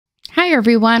Hi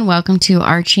everyone, welcome to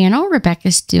our channel.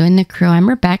 Rebecca's doing the crew. I'm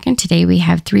Rebecca, and today we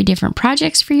have 3 different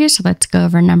projects for you. So let's go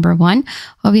over number 1.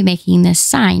 We'll be making this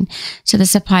sign. So the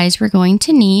supplies we're going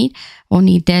to need, we'll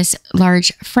need this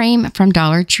large frame from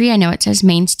Dollar Tree. I know it says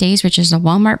Mainstays, which is a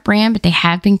Walmart brand, but they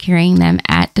have been carrying them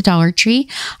at the Dollar Tree.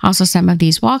 Also some of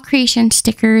these wall creation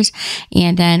stickers,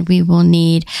 and then we will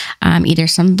need either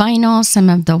some vinyl, some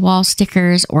of the wall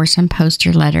stickers, or some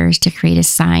poster letters to create a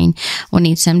sign. We'll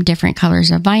need some different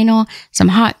colors of vinyl, some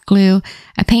hot glue,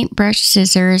 a paintbrush,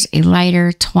 scissors, a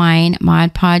lighter, twine,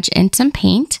 Mod Podge, and some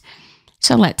paint.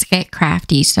 So let's get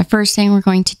crafty. So the first thing we're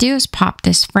going to do is pop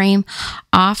this frame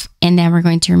off, and then we're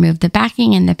going to remove the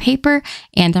backing and the paper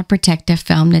and the protective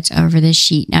film that's over the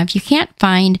sheet. Now, if you can't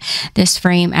find this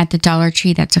frame at the Dollar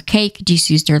Tree, that's okay. You could just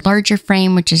use their larger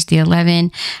frame, which is the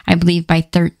 11, I believe, by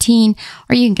 13,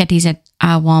 or you can get these at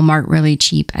Walmart really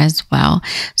cheap as well.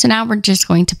 So now we're just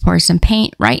going to pour some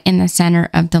paint right in the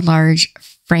center of the large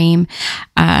frame,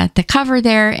 the cover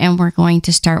there, and we're going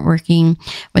to start working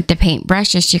with the paintbrush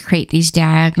just to create these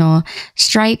diagonal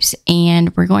stripes,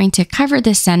 and we're going to cover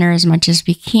the center as much as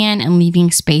we can and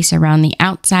leaving space around the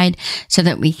outside so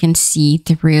that we can see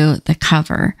through the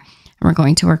cover. We're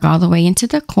going to work all the way into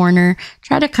the corner.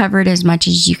 Try to cover it as much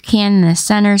as you can in the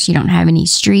center so you don't have any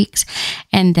streaks.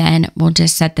 And then we'll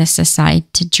just set this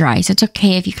aside to dry. So it's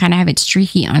okay if you kind of have it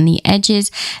streaky on the edges.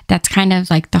 That's kind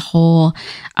of like the whole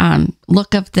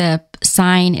look of the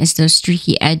sign, is those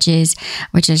streaky edges,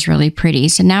 which is really pretty.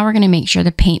 So now we're going to make sure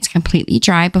the paint's completely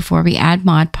dry before we add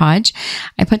Mod Podge.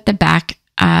 I put the back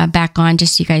on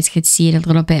just so you guys could see it a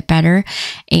little bit better,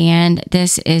 and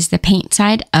this is the paint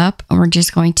side up, and we're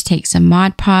just going to take some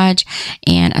Mod Podge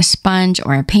and a sponge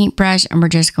or a paintbrush, and we're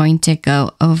just going to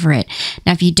go over it.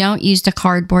 Now, if you don't use the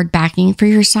cardboard backing for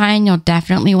your sign, you'll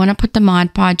definitely want to put the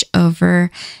Mod Podge over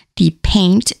the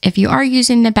paint. If you are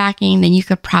using the backing, then you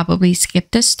could probably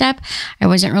skip this step. I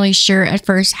wasn't really sure at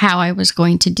first how I was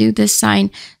going to do this sign,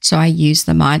 so I used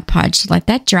the Mod Podge to let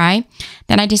that dry.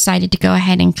 Then I decided to go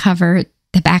ahead and cover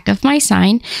the back of my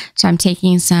sign. So I'm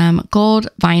taking some gold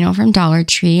vinyl from Dollar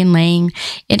Tree and laying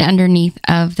it underneath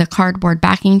of the cardboard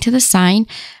backing to the sign.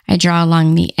 I draw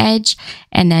along the edge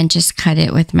and then just cut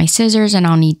it with my scissors, and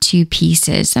I'll need 2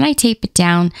 pieces. And I tape it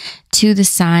down to the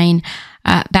sign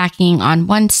backing on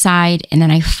one side, and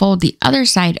then I fold the other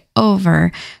side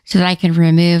over so that I can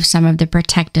remove some of the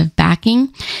protective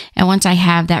backing. And once I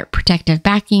have that protective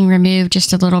backing removed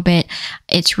just a little bit,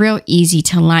 it's real easy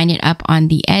to line it up on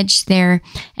the edge there,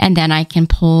 and then I can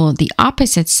pull the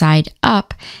opposite side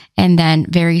up and then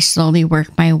very slowly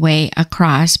work my way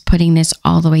across, putting this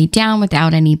all the way down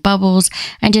without any bubbles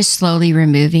and just slowly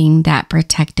removing that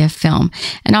protective film.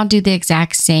 And I'll do the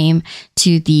exact same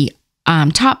to the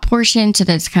top portion so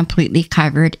that it's completely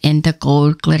covered in the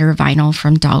gold glitter vinyl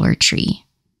from Dollar Tree.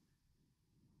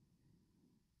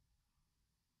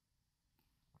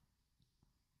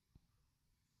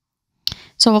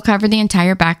 So we'll cover the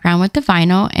entire background with the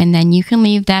vinyl, and then you can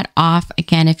leave that off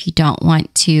again if you don't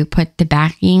want to put the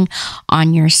backing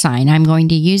on your sign. I'm going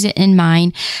to use it in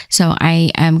mine, so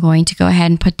I am going to go ahead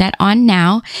and put that on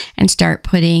now and start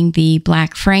putting the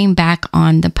black frame back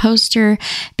on the poster,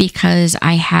 because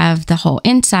I have the whole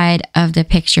inside of the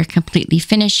picture completely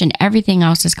finished and everything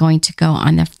else is going to go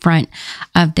on the front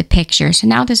of the picture. So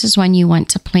now this is when you want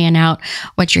to plan out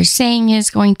what your saying is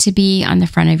going to be on the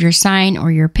front of your sign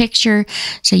or your picture,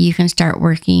 so you can start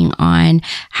working on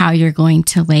how you're going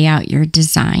to lay out your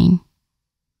design.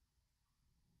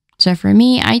 So for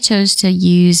me, I chose to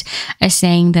use a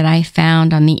saying that I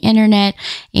found on the internet,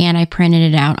 and I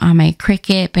printed it out on my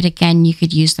Cricut. But again, you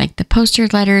could use like the poster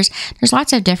letters. There's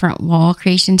lots of different wall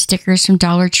creation stickers from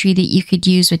Dollar Tree that you could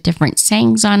use with different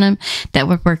sayings on them that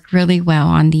would work really well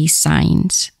on these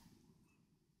signs.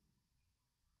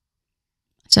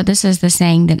 So this is the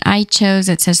saying that I chose.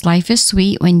 It says, "Life is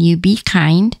sweet when you be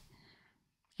kind."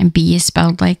 And bee is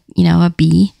spelled like, you know, a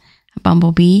bee, a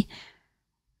bumblebee.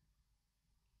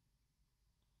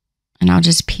 And I'll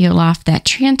just peel off that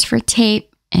transfer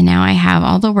tape. And now I have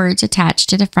all the words attached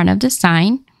to the front of the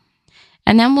sign.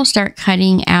 And then we'll start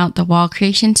cutting out the wall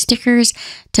creation stickers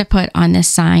to put on the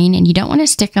sign. And you don't want to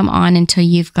stick them on until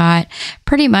you've got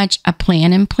pretty much a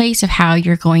plan in place of how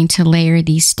you're going to layer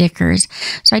these stickers.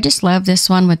 So I just love this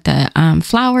one with the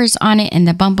flowers on it and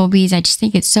the bumblebees. I just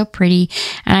think it's so pretty.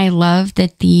 And I love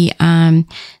that the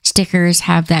stickers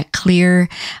have that clear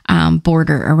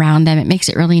border around them. It makes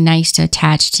it really nice to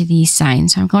attach to these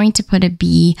signs. So I'm going to put a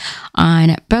bee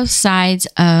on both sides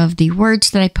of the words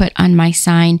that I put on my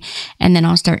sign. And and then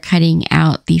I'll start cutting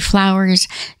out the flowers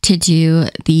to do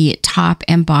the top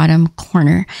and bottom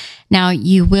corner. Now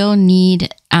you will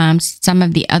need some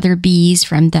of the other bees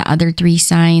from the other 3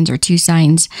 signs or 2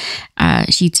 signs,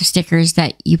 sheets of stickers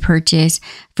that you purchase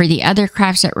for the other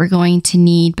crafts that we're going to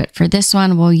need. But for this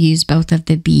one, we'll use both of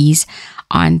the bees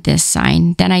on this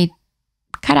sign. Then I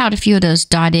cut out a few of those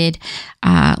dotted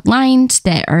lines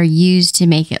that are used to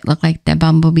make it look like the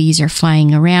bumblebees are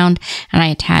flying around, and I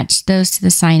attached those to the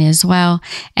sign as well,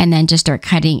 and then just start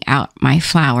cutting out my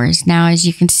flowers. Now, as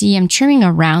you can see, I'm trimming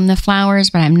around the flowers,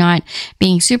 but I'm not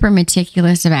being super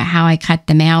meticulous about how I cut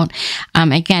them out.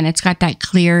 Again, it's got that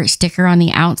clear sticker on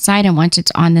the outside, and once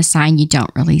it's on the sign, you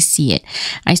don't really see it.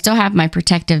 I still have my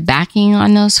protective backing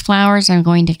on those flowers. I'm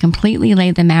going to completely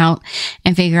lay them out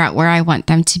and figure out where I want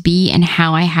them to be and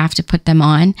how I have to put them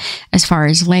on as far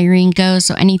as layering goes.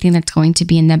 So anything that's going to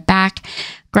be in the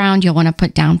background, you'll want to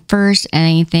put down first, and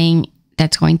anything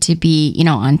that's going to be, you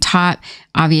know, on top,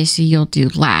 obviously you'll do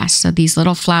last. So these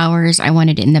little flowers, I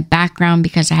wanted in the background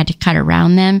because I had to cut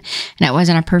around them and it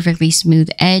wasn't a perfectly smooth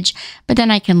edge. But then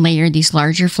I can layer these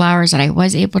larger flowers that I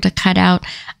was able to cut out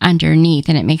underneath,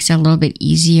 and it makes it a little bit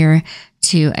easier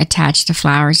to attach the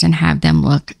flowers and have them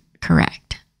look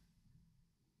correct.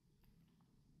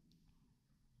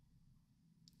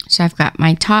 So I've got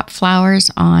my top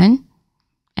flowers on,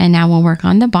 and now we'll work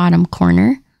on the bottom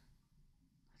corner.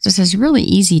 So this is really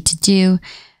easy to do.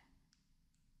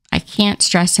 I can't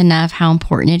stress enough how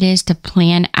important it is to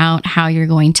plan out how you're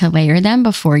going to layer them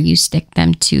before you stick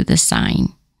them to the sign.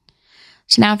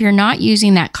 So now if you're not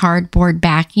using that cardboard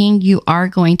backing, you are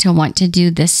going to want to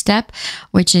do this step,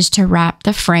 which is to wrap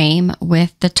the frame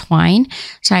with the twine.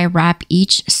 So I wrap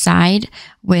each side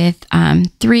with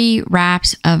 3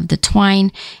 wraps of the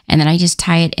twine, and then I just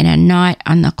tie it in a knot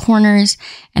on the corners,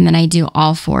 and then I do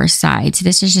all 4 sides.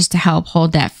 This is just to help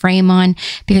hold that frame on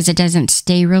because it doesn't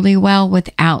stay really well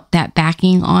without that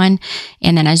backing on.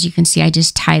 And then as you can see, I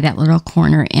just tie that little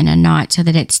corner in a knot so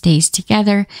that it stays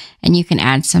together, and you can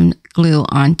add some glue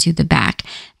onto the back.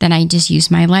 Then I just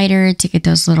use my lighter to get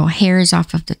those little hairs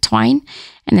off of the twine.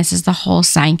 And this is the whole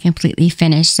sign completely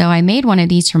finished. So I made one of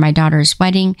these for my daughter's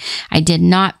wedding. I did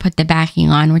not put the backing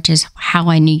on, which is how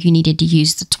I knew you needed to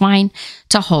use the twine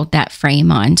to hold that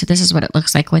frame on. So this is what it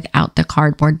looks like without the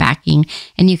cardboard backing,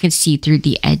 and you can see through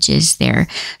the edges there.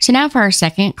 So now for our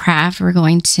second craft, we're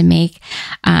going to make,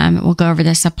 we'll go over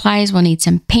the supplies. We'll need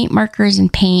some paint markers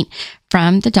and paint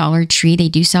from the Dollar Tree. They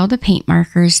do sell the paint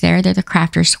markers there. They're the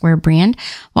Crafter Square brand.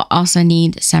 We'll also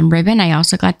need some ribbon. I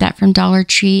also got that from Dollar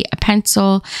Tree, a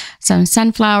pencil, some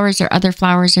sunflowers or other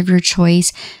flowers of your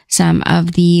choice, some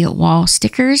of the wall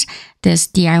stickers, this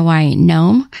DIY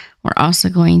gnome. We're also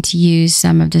going to use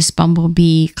some of this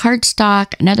bumblebee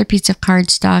cardstock, another piece of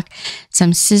cardstock,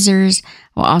 some scissors.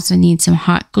 We'll also need some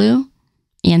hot glue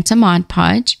and some Mod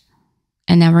Podge.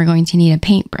 And then we're going to need a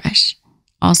paintbrush.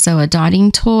 Also a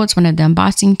dotting tool. It's one of the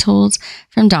embossing tools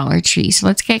from Dollar Tree. So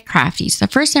let's get crafty. So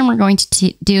the first thing we're going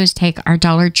to do is take our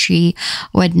Dollar Tree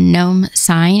wood gnome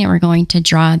sign, and we're going to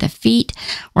draw the feet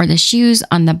or the shoes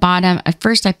on the bottom. At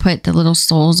first I put the little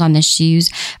soles on the shoes,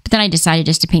 but then I decided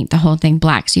just to paint the whole thing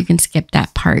black, so you can skip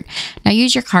that part. Now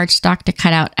use your cardstock to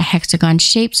cut out a hexagon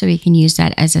shape so we can use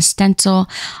that as a stencil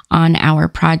on our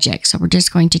project. So we're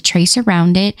just going to trace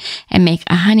around it and make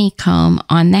a honeycomb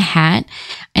on the hat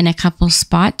in a couple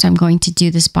spots. I'm going to do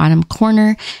this bottom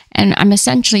corner, and I'm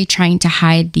essentially trying to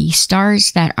hide the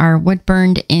stars that are wood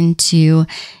burned into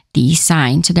the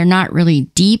sign. So they're not really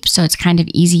deep, so it's kind of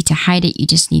easy to hide it. You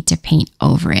just need to paint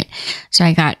over it. So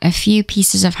I got a few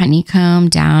pieces of honeycomb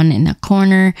down in the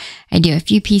corner. I do a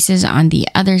few pieces on the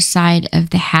other side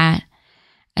of the hat.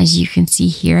 As you can see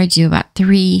here, I do about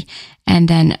 3, and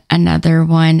then another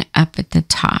one up at the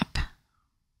top.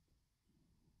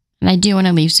 And I do want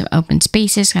to leave some open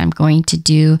spaces. I'm going to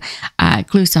do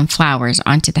glue some flowers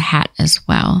onto the hat as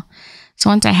well. So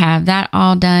once I have that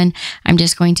all done, I'm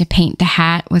just going to paint the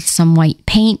hat with some white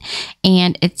paint,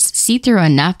 and it's see-through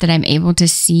enough that I'm able to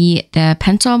see the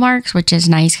pencil marks, which is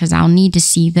nice because I'll need to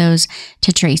see those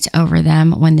to trace over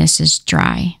them when this is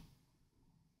dry.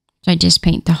 So I just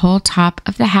paint the whole top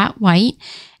of the hat white,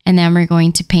 and then we're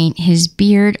going to paint his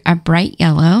beard a bright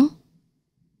yellow.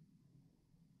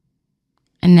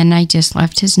 And then I just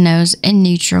left his nose in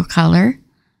neutral color.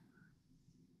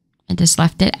 I just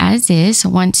left it as is. So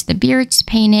once the beard's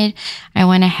painted, I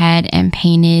went ahead and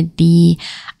painted the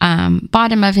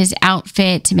bottom of his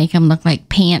outfit to make him look like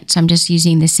pants. So I'm just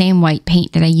using the same white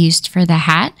paint that I used for the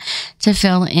hat to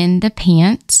fill in the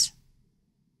pants.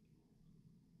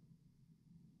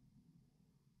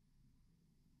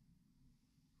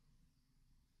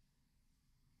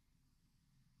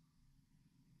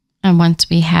 And once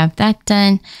we have that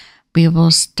done, we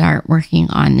will start working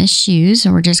on the shoes.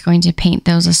 And we're just going to paint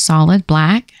those a solid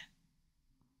black.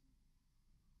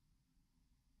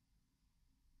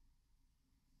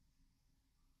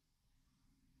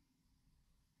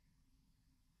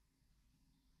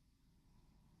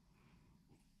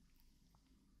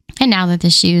 And now that the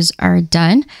shoes are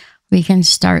done, we can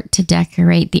start to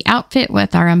decorate the outfit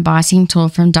with our embossing tool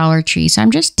from Dollar Tree. So I'm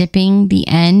just dipping the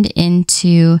end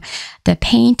into the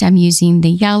paint. I'm using the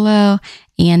yellow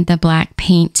and the black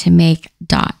paint to make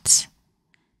dots.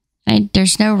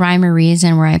 There's no rhyme or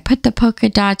reason where I put the polka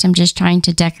dots. I'm just trying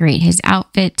to decorate his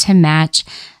outfit to match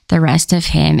the rest of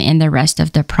him and the rest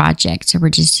of the project. So we're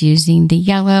just using the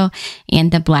yellow and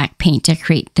the black paint to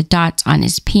create the dots on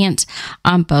his pants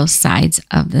on both sides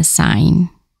of the sign.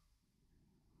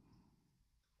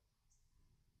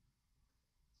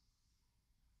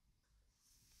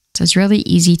 So it's really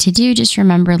easy to do. Just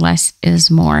remember, less is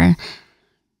more.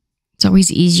 It's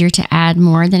always easier to add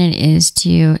more than it is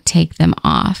to take them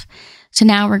off. So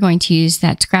now we're going to use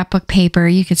that scrapbook paper.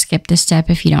 You could skip this step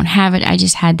if you don't have it. I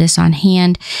just had this on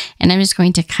hand, and I'm just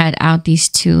going to cut out these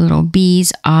two little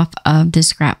bees off of the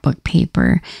scrapbook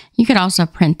paper. You could also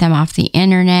print them off the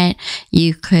internet.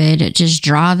 You could just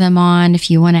draw them on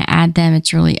if you want to add them.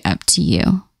 It's really up to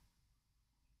you.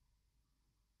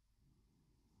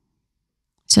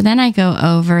 So then I go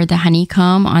over the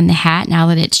honeycomb on the hat now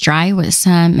that it's dry with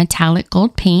some metallic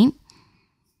gold paint.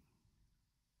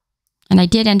 And I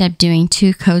did end up doing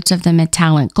 2 coats of the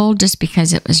metallic gold just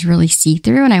because it was really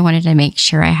see-through and I wanted to make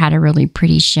sure I had a really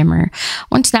pretty shimmer.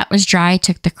 Once that was dry, I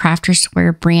took the Crafter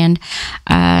Square brand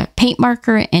paint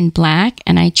marker in black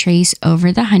and I trace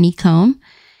over the honeycomb.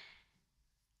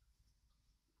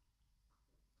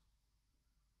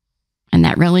 And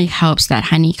that really helps that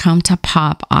honeycomb to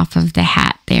pop off of the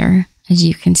hat there, as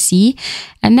you can see.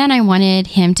 And then I wanted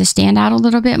him to stand out a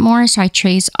little bit more, so I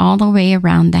trace all the way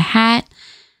around the hat.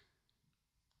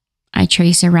 I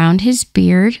trace around his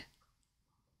beard.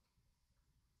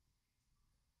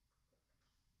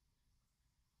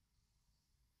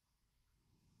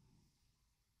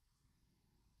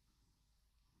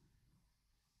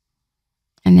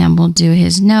 And then we'll do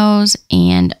his nose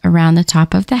and around the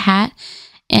top of the hat.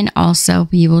 And also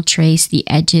we will trace the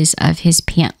edges of his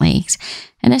pant legs.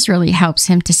 And this really helps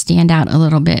him to stand out a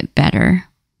little bit better.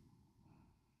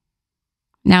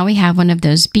 Now we have one of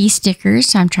those bee stickers,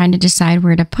 so I'm trying to decide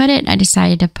where to put it. I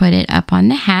decided to put it up on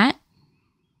the hat.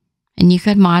 And you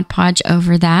could Mod Podge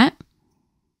over that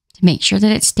to make sure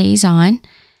that it stays on.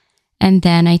 And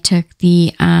then I took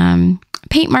the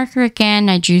paint marker again.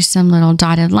 I drew some little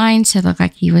dotted lines to look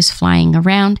like he was flying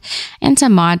around, and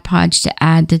some Mod Podge to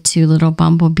add the 2 little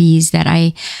bumblebees that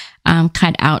I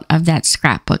cut out of that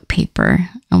scrapbook paper.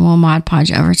 And we'll Mod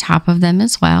Podge over top of them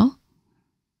as well.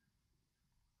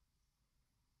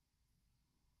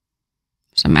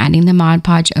 So I'm adding the Mod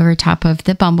Podge over top of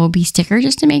the bumblebee sticker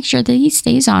just to make sure that he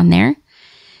stays on there.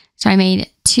 So I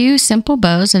made 2 simple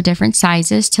bows of different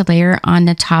sizes to layer on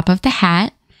the top of the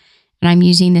hat. And I'm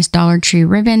using this Dollar Tree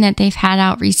ribbon that they've had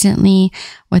out recently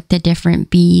with the different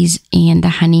bees and the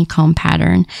honeycomb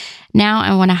pattern. Now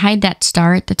I want to hide that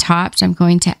star at the top, so I'm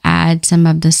going to add some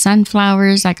of the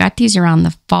sunflowers. I got these around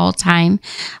the fall time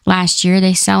last year.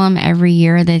 They sell them every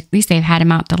year. At least they've had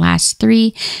them out the last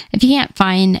 3. If you can't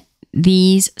find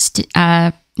these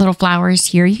little flowers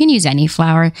here, you can use any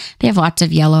flower. They have lots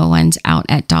of yellow ones out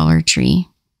at Dollar Tree.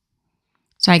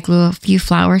 So I glue a few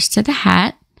flowers to the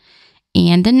hat.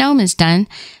 And the gnome is done.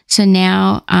 So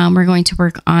now we're going to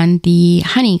work on the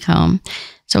honeycomb.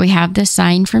 So we have this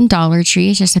sign from Dollar Tree.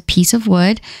 It's just a piece of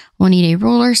wood. We'll need a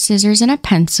ruler, scissors, and a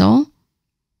pencil.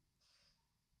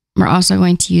 We're also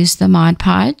going to use the Mod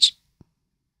Podge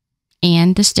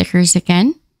and the stickers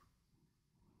again.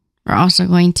 We're also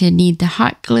going to need the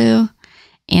hot glue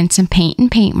and some paint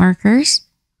and paint markers.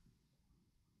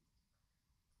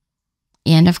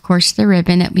 And of course the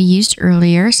ribbon that we used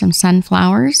earlier, some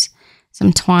sunflowers,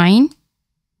 some twine,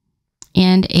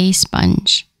 and a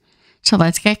sponge. So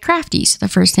let's get crafty. So the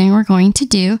first thing we're going to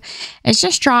do is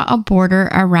just draw a border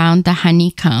around the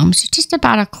honeycomb. So just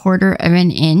about 1/4 of an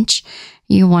inch.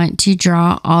 You want to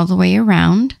draw all the way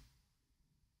around.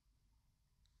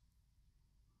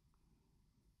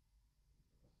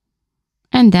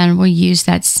 And then we'll use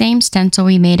that same stencil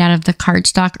we made out of the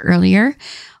cardstock earlier.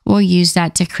 We'll use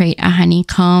that to create a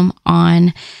honeycomb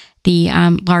on the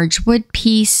large wood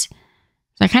piece.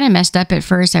 So I kind of messed up at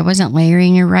first. I wasn't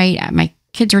layering it right. My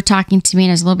kids were talking to me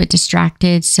and I was a little bit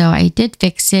distracted. So I did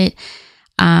fix it.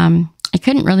 I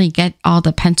couldn't really get all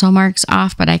the pencil marks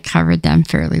off, but I covered them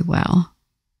fairly well.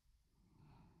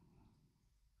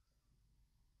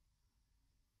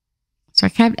 So I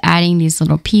kept adding these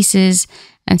little pieces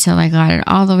until I got it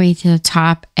all the way to the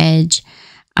top edge,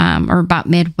 or about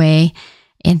midway.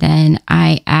 And then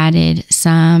I added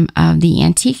some of the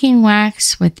antiquing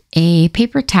wax with a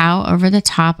paper towel over the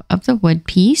top of the wood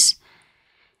piece.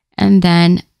 And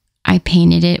then I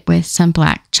painted it with some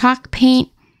black chalk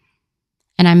paint.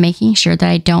 And I'm making sure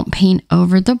that I don't paint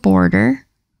over the border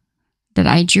that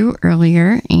I drew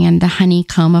earlier. And the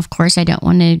honeycomb, of course, I don't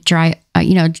want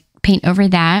to paint over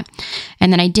that.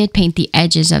 And then I did paint the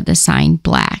edges of the sign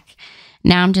black.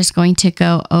 Now I'm just going to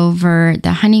go over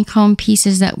the honeycomb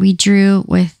pieces that we drew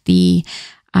with the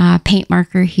paint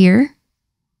marker here.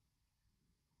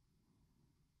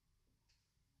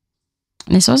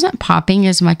 This wasn't popping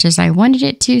as much as I wanted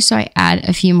it to, so I add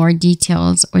a few more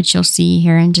details, which you'll see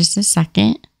here in just a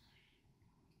second.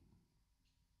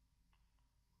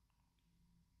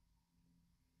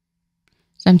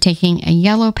 So I'm taking a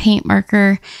yellow paint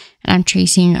marker and I'm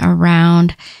tracing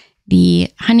around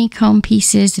the honeycomb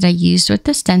pieces that I used with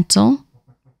the stencil.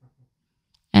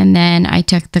 And then I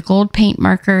took the gold paint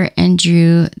marker and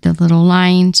drew the little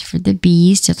lines for the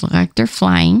bees to look like they're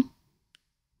flying.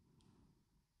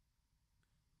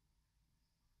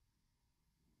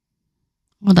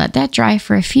 We'll let that dry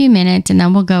for a few minutes and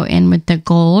then we'll go in with the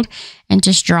gold and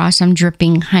just draw some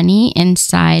dripping honey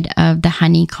inside of the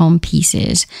honeycomb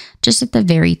pieces, just at the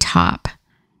very top.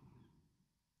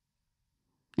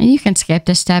 And you can skip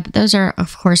this step. Those are,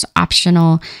 of course,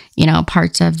 optional,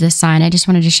 parts of the sign. I just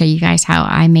wanted to show you guys how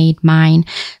I made mine.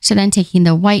 So then taking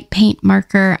the white paint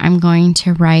marker, I'm going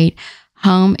to write,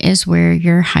 "Home is where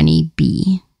your honey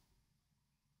be."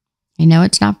 I know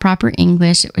it's not proper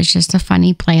English. It was just a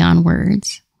funny play on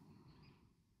words.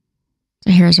 So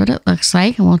here's what it looks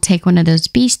like. And we'll take one of those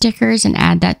bee stickers and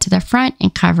add that to the front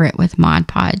and cover it with Mod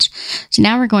Podge. So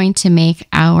now we're going to make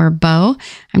our bow.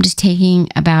 I'm just taking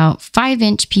about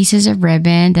 5-inch pieces of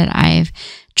ribbon that I've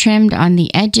trimmed on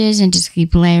the edges and just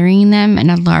keep layering them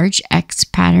in a large X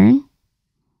pattern.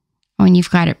 When you've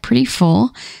got it pretty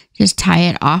full, just tie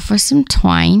it off with some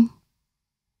twine.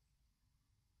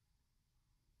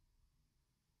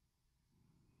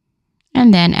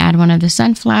 And then add one of the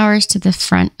sunflowers to the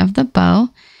front of the bow.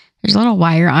 There's a little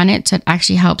wire on it, so it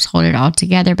actually helps hold it all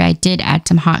together, but I did add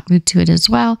some hot glue to it as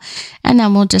well. And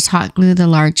then we'll just hot glue the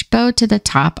large bow to the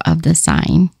top of the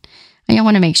sign. And you'll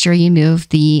want to make sure you move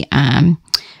the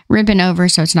ribbon over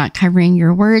so it's not covering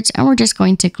your words. And we're just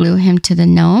going to glue him to the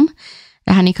gnome,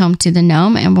 the honeycomb to the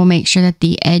gnome, and we'll make sure that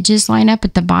the edges line up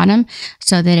at the bottom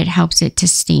so that it helps it to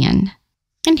stand.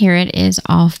 And here it is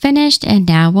all finished. And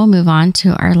now we'll move on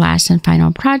to our last and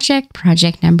final project,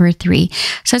 project number 3.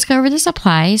 So let's go over the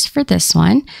supplies for this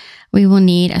one. We will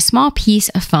need a small piece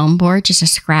of foam board, just a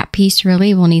scrap piece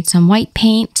really. We'll need some white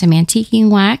paint, some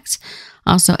antiquing wax,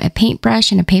 also a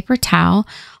paintbrush and a paper towel.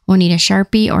 We'll need a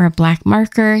Sharpie or a black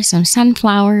marker, some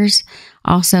sunflowers,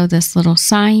 also this little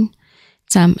sign,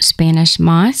 some Spanish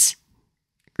moss,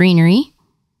 greenery,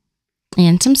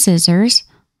 and some scissors.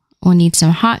 We'll need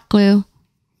some hot glue.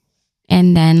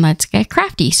 And then let's get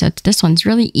crafty. So this one's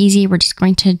really easy. We're just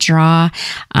going to draw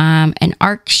an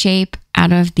arc shape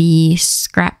out of the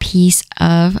scrap piece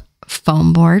of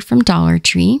foam board from Dollar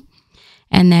Tree.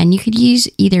 And then you could use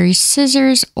either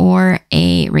scissors or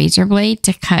a razor blade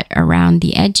to cut around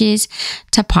the edges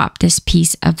to pop this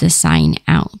piece of the sign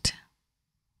out.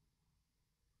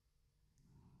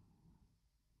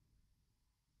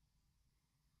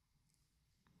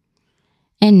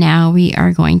 And now we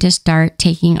are going to start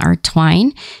taking our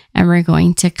twine and we're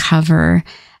going to cover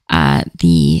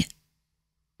the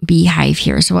beehive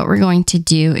here. So what we're going to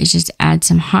do is just add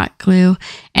some hot glue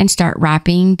and start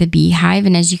wrapping the beehive.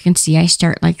 And as you can see, I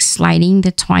start like sliding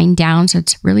the twine down. So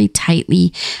it's really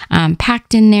tightly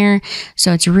packed in there.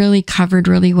 So it's really covered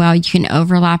really well. You can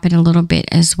overlap it a little bit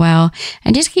as well.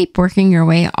 And just keep working your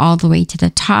way all the way to the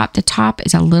top. The top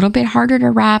is a little bit harder to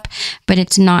wrap, but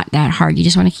it's not that hard. You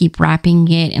just want to keep wrapping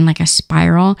it in like a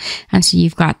spiral. And so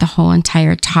you've got the whole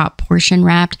entire top portion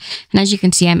wrapped. And as you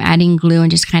can see, I'm adding glue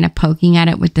and just kind of poking at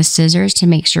it with the scissors to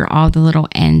make sure all the little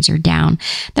ends are down.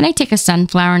 Then I take a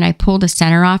sunflower and I pull the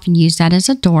center off and use that as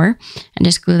a door and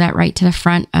just glue that right to the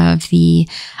front of the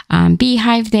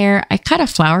beehive there. I cut a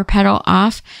flower petal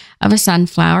off of a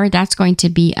sunflower. That's going to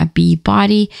be a bee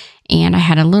body. And I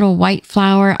had a little white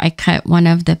flower. I cut one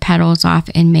of the petals off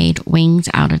and made wings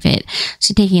out of it.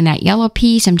 So taking that yellow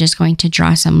piece, I'm just going to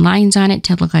draw some lines on it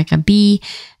to look like a bee,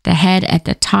 the head at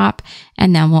the top,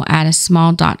 and then we'll add a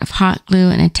small dot of hot glue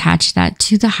and attach that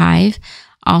to the hive.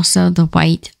 Also the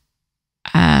white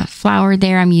flower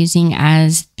there I'm using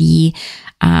as the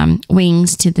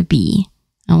wings to the bee.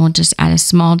 And we'll just add a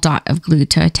small dot of glue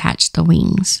to attach the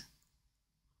wings.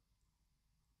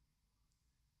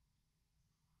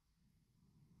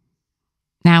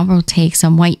 Now we'll take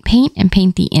some white paint and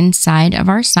paint the inside of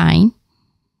our sign.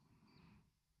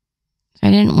 I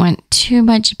didn't want too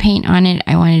much paint on it.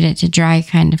 I wanted it to dry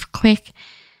kind of quick.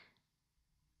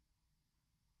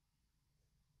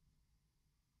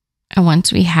 And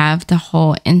once we have the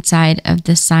whole inside of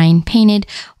the sign painted,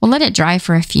 we'll let it dry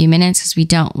for a few minutes because we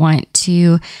don't want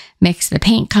to mix the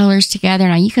paint colors together.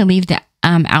 Now you can leave the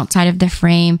outside of the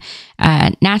frame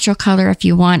natural color if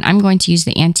you want. I'm going to use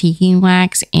the antiquing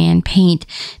wax and paint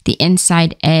the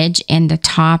inside edge and the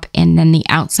top and then the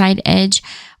outside edge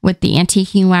with the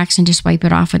antiquing wax and just wipe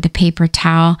it off with a paper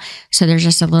towel. So there's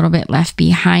just a little bit left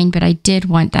behind, but I did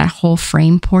want that whole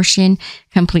frame portion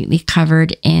completely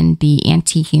covered in the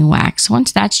antiquing wax.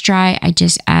 Once that's dry, I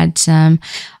just add some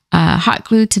hot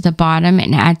glue to the bottom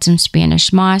and add some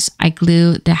Spanish moss. I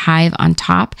glue the hive on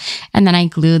top and then I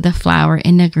glue the flower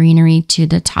and the greenery to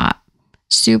the top.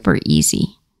 Super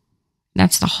easy.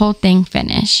 That's the whole thing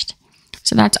finished.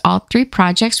 So that's all 3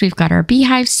 projects. We've got our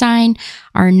beehive sign,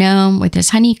 our gnome with his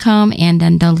honeycomb, and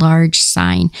then the large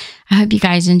sign. I hope you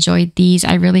guys enjoyed these.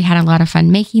 I really had a lot of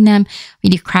fun making them. We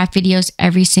do craft videos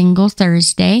every single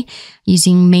Thursday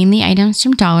using mainly items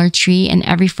from Dollar Tree. And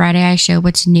every Friday I show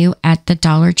what's new at the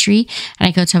Dollar Tree. And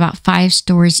I go to about 5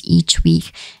 stores each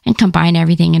week and combine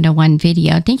everything into one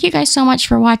video. Thank you guys so much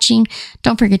for watching.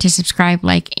 Don't forget to subscribe,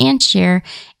 like, and share.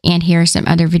 And here are some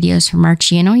other videos from our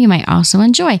channel you might also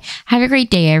enjoy. Have a great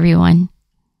day, everyone.